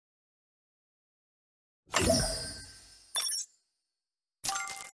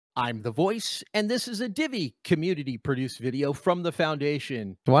I'm the voice, and this is a Divi community produced video from the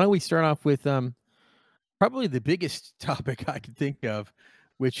foundation. Why don't we start off with probably the biggest topic I could think of,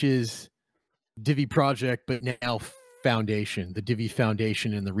 which is Divi project, but now foundation, the Divi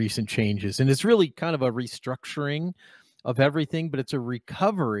foundation and the recent changes. And it's really kind of a restructuring of everything, but it's a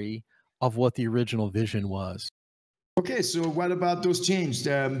recovery of what the original vision was. Okay, so what about those changes?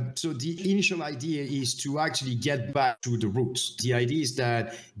 So the initial idea is to actually get back to the roots. The idea is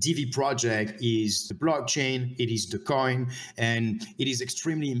that Divi project is the blockchain, it is the coin, and it is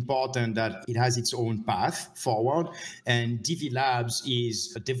extremely important that it has its own path forward. And Divi Labs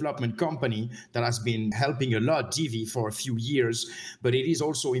is a development company that has been helping a lot Divi for a few years, but it is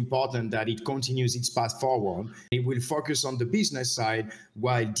also important that it continues its path forward. It will focus on the business side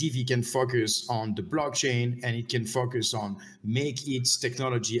while Divi can focus on the blockchain, and it can focus on make its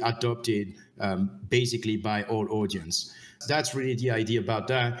technology adopted basically by all audience. That's really the idea about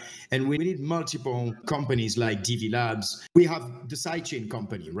that. And we need multiple companies like Divi Labs. We have the sidechain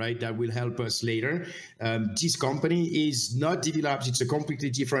company, right, that will help us later. This company is not Divi Labs. It's a completely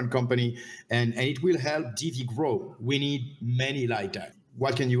different company, and it will help Divi grow. We need many like that.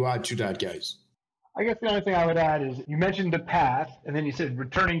 What can you add to that, guys? I guess the only thing I would add is you mentioned the path, and then you said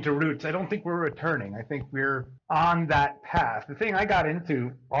returning to roots. I don't think we're returning. I think we're on that path. The thing I got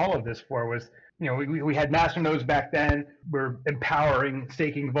into all of this for was, we had masternodes back then. We're empowering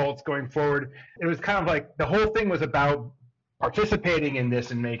staking vaults going forward. It was kind of like the whole thing was about participating in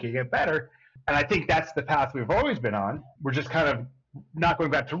this and making it better. And I think that's the path we've always been on. We're just kind of not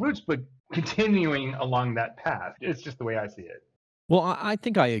going back to roots, but continuing along that path. It's just the way I see it. Well, I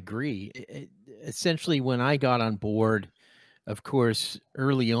think I agree. Essentially, when I got on board, of course,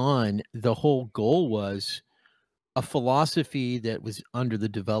 early on, the whole goal was a philosophy that was under the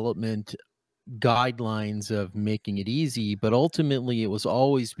development guidelines of making it easy, but ultimately it was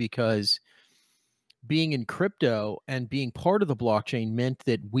always because being in crypto and being part of the blockchain meant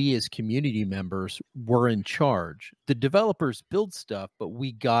that we as community members were in charge. The developers build stuff, but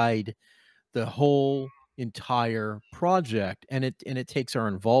we guide the whole entire project, and it takes our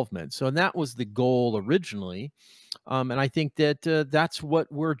involvement. So, and that was the goal originally, and I think that that's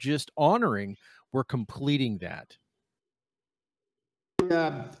what we're just honoring. We're completing that.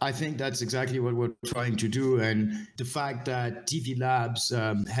 Yeah, I think that's exactly what we're trying to do. And the fact that Divi Labs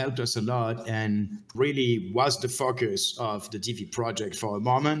helped us a lot and really was the focus of the Divi project for a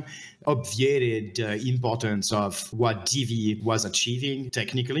moment, obviated the importance of what Divi was achieving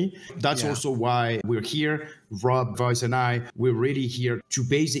technically. That's also why we're here. Rob, Voice, and we're really here to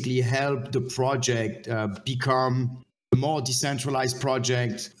basically help the project become a more decentralized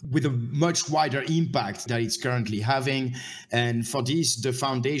project with a much wider impact that it's currently having. And for this, the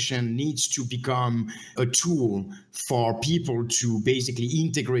foundation needs to become a tool for people to basically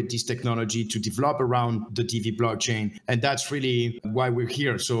integrate this technology to develop around the Divi blockchain. And that's really why we're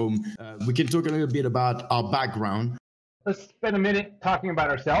here. So we can talk a little bit about our background. Let's spend a minute talking about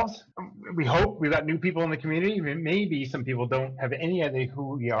ourselves. We hope we've got new people in the community. Maybe some people don't have any idea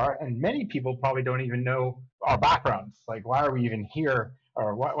who we are, and many people probably don't even know our backgrounds. Like, why are we even here,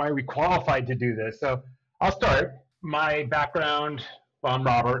 or why are we qualified to do this? So I'll start. My background, well, I'm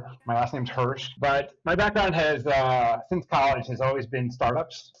Robert. My last name's Hirsch. But my background has, since college, has always been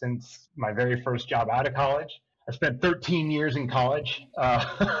startups. Since my very first job out of college, I spent 13 years in college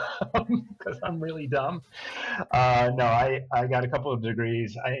because I'm really dumb. No, I got a couple of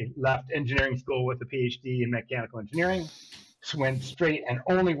degrees. I left engineering school with a PhD in mechanical engineering, went straight and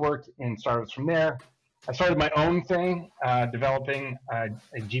only worked in startups from there. I started my own thing, developing a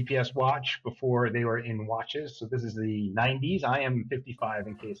GPS watch before they were in watches. So this is the 90s. I am 55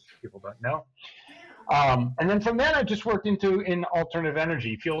 in case people don't know. And then from there, I just worked in alternative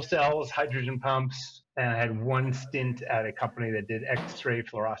energy, fuel cells, hydrogen pumps, and I had one stint at a company that did X-ray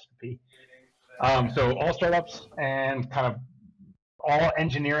fluoroscopy. So all startups and kind of all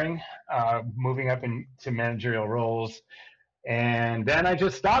engineering, moving up into managerial roles. And then I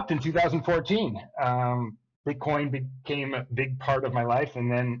just stopped in 2014. Bitcoin became a big part of my life,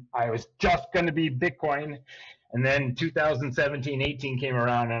 and then I was just going to be Bitcoin. And then 2017, 18 came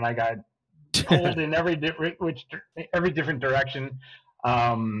around, and I got pulled in every different direction,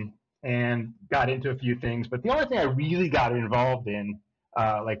 and got into a few things. But the only thing I really got involved in,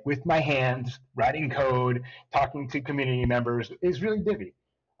 like with my hands, writing code, talking to community members, is really Divi.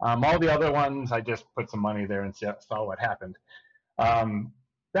 All the other ones, I just put some money there and saw what happened.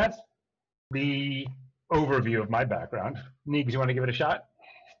 That's the overview of my background. Neegs, you want to give it a shot?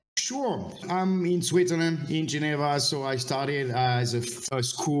 Sure. I'm in Switzerland, in Geneva. So I started as a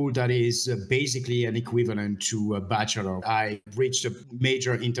school that is basically an equivalent to a bachelor. I reached a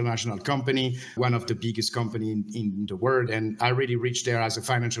major international company, one of the biggest company in the world. And I really reached there as a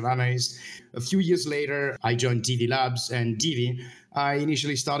financial analyst. A few years later, I joined Divi Labs and Divi. I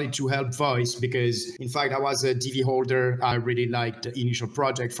initially started to help voice because, in fact, I was a Divi holder. I really liked the initial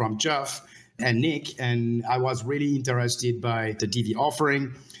project from Jeff and Nick, and I was really interested by the Divi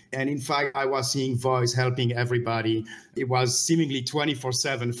offering. And in fact, I was seeing voice helping everybody. It was seemingly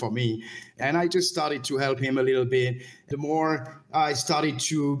 24/7 for me. And I just started to help him a little bit. The more I started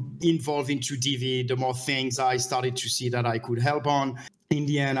to involve into Divi, the more things I started to see that I could help on. In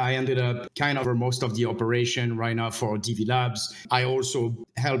the end, I ended up kind of most of the operation right now for Divi Labs. I also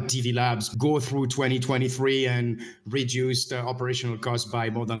helped Divi Labs go through 2023 and reduce the operational cost by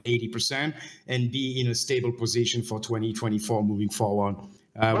more than 80% and be in a stable position for 2024 moving forward.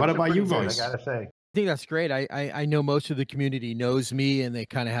 What Those are about pretty you, good, I Voice? gotta say. I think that's great. I know most of the community knows me and they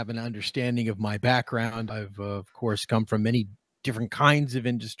kind of have an understanding of my background. I've, of course, come from many different kinds of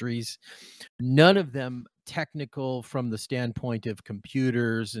industries, none of them technical from the standpoint of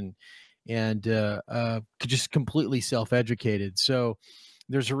computers and just completely self-educated. So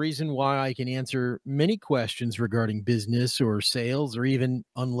there's a reason why I can answer many questions regarding business or sales or even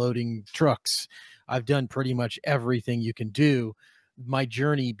unloading trucks. I've done pretty much everything you can do. My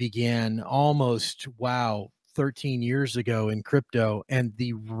journey began almost, wow, 13 years ago in crypto. And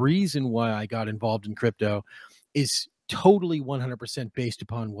the reason why I got involved in crypto is totally 100% based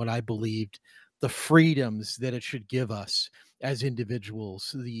upon what I believed the freedoms that it should give us as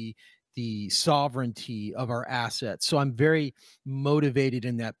individuals, the sovereignty of our assets. So I'm very motivated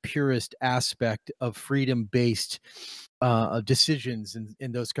in that purest aspect of freedom based decisions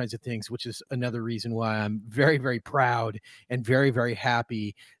and those kinds of things, which is another reason why I'm very, very proud and very, very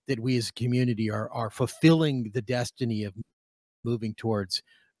happy that we as a community are fulfilling the destiny of moving towards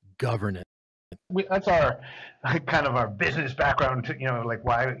governance. That's our kind of our business background, you know, like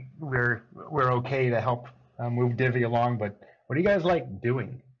why we're okay to help move Divi along. But what do you guys like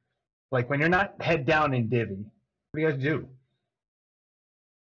doing? Like when you're not head down in Divi, what do you guys do?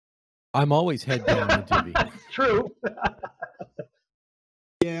 I'm always head down in Divi. True.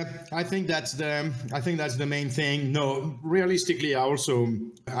 Yeah, I think that's the main thing. No, realistically,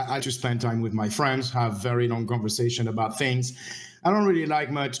 I just spend time with my friends, have very long conversation about things. I don't really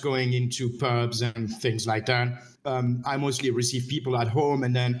like much going into pubs and things like that. I mostly receive people at home,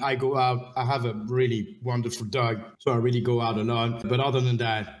 and then I go out. I have a really wonderful dog, so I really go out a lot. But other than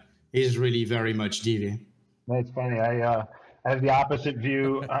that, it's really very much Divi. That's funny. I have the opposite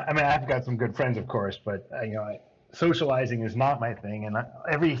view. I mean, I've got some good friends, of course, but socializing is not my thing. And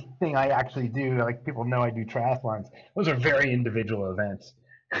everything I actually do, like people know I do triathlons. Those are very individual events.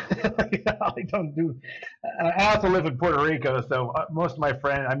 I don't do. I also live in Puerto Rico, so most of my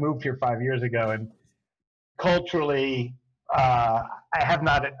friends. I moved here 5 years ago, and culturally, I have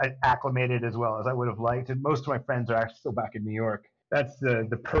not acclimated as well as I would have liked. And most of my friends are actually still back in New York. That's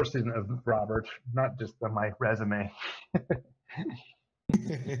the person of Robert, not just on my resume.